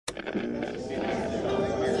سلام،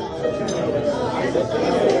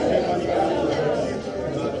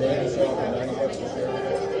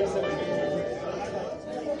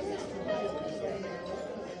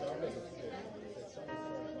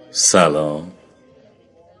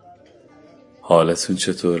 حالتون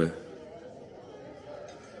چطوره؟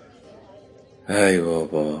 ای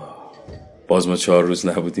بابا، باز ما 4 روز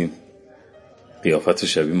نبودیم قیافتو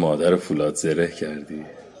شبیه مادر فولاد زره کردی.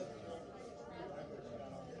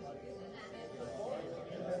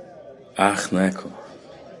 اخ نکن،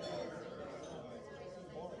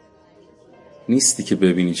 نیستی که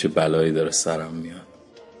ببینی چه بلایی داره سرم میاد.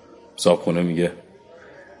 صاحبخونه میگه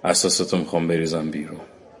اساساتو میخوام بریزم بیرون.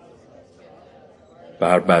 به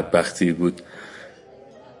هر بدبختی بود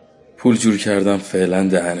پول جور کردم، فعلا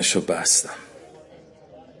دهنشو بستم.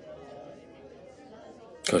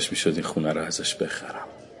 کاش میشد این خونه رو ازش بخرم.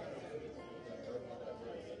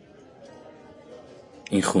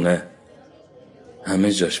 این خونه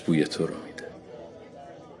همه جاش بوی تو رو میده.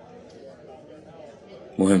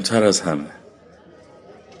 مهمتر از همه،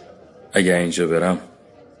 اگر اینجا برم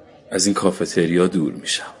از این کافتریا دور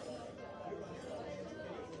میشم.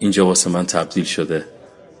 اینجا واسه من تبدیل شده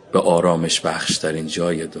به آرامش بخشترین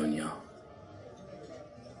جای دنیا.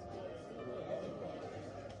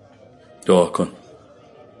 دعا کن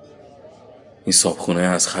این صاحبخونه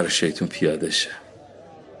از خر شیطون پیاده شه.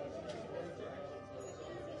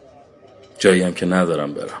 جایی هم که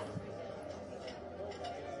ندارم برم،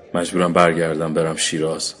 مجبورم برگردم برم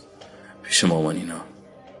شیراز پیش مامانینا.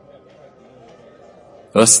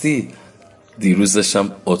 راستی دیروز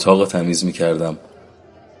داشتم اتاق تمیز میکردم،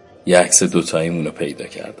 یه عکس دوتاییمونو پیدا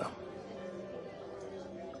کردم.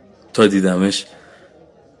 تا دیدمش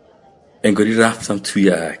انگاری رفتم توی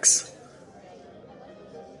عکس.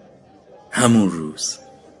 همون روز،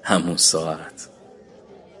 همون ساعت.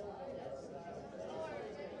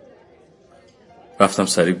 رفتم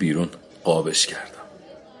سری بیرون قابش کردم،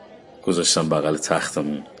 گذاشتم بغل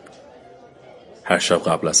تختمون. هر شب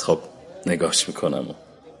قبل از خواب نگاش میکنم و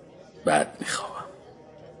بعد میخوابم.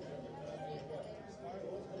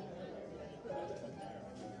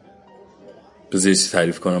 بذار یه چیزی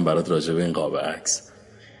تعریف کنم برات راجع به این قاب عکس.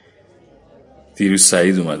 دیروز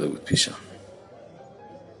سعید اومده بود پیشم،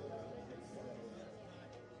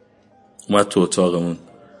 اومد تو اتاقمون،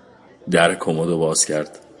 در کمدو باز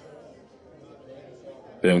کرد،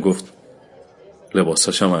 بهم گفت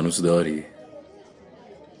لباساشم هنوز داری؟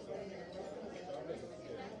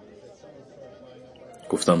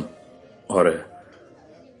 گفتم آره،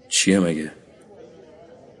 چیه مگه؟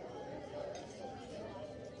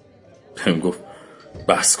 بهم گفت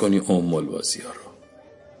بس کنی بازی ها رو،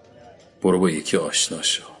 برو با یکی آشنا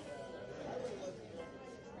شو.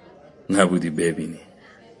 نبودی ببینی.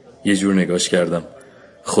 یه جور نگاش کردم،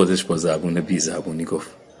 خودش با زبون بی زبونی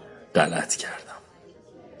گفت غلط کردم.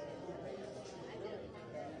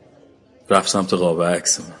 رفت سمت قاب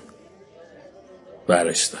عکس من،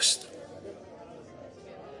 برش داشت.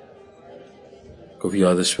 گفت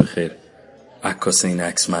یادش بخیر، عکاس این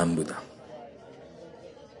عکس من بودم.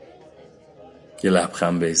 یه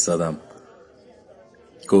لبخند بهش زدم،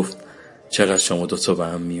 گفت چقدر شما دوتا به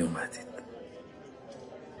هم می اومدید،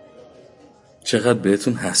 چقدر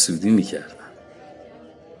بهتون حسودی میکردن.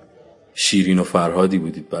 شیرین و فرهادی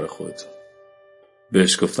بودید برای خودتون.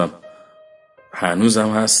 بهش گفتم هنوزم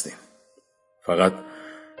هستیم، فقط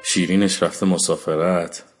شیرینش رفته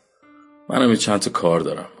مسافرت، منم یه چند تا کار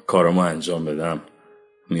دارم، کارامو انجام بدم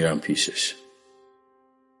میرم پیشش.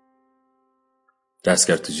 دست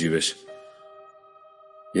کرد تو جیبش،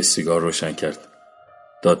 یه سیگار روشن کرد،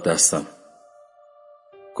 داد دستم،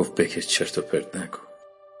 گفت بکش چرت و پرت نکن.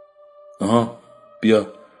 آها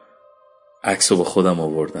بیا، عکسو با خودم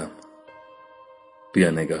آوردم،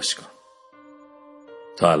 بیا نگاش کن.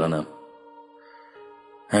 تا الانم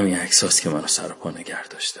همین عکساست که منو سر و پا نگه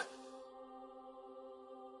داشته.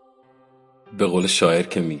 به قول شاعر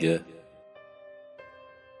که میگه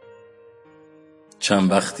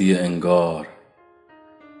چند وقتی انگار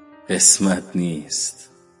قسمت نیست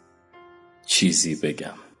چیزی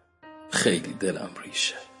بگم، خیلی دلم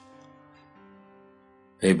ریشه.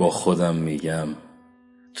 ای با خودم میگم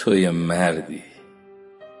تو یه مردی،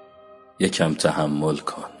 یکم تحمل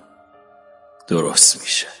کن درست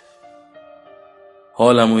میشه.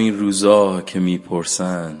 حالم و این روزا که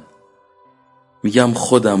میپرسن، میگم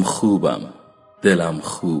خودم خوبم، دلم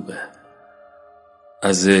خوبه.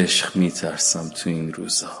 از عشق میترسم تو این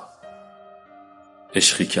روزا،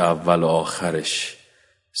 عشقی که اول و آخرش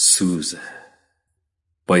سوزه.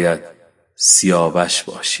 باید سیاوش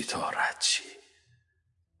باشی تا رد شی،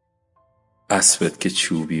 اسبت که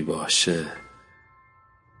چوبی باشه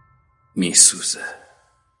میسوزه.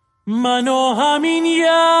 من و همین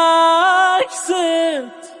یک ست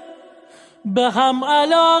به هم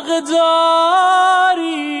علاقه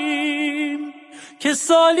داریم که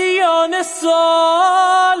سالیان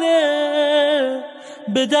ساله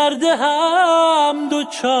به درد هم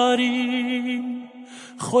دوچاریم.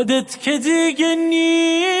 خودت که دیگه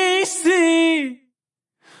نیستی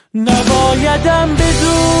نبایدم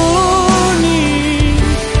بدونی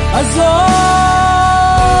از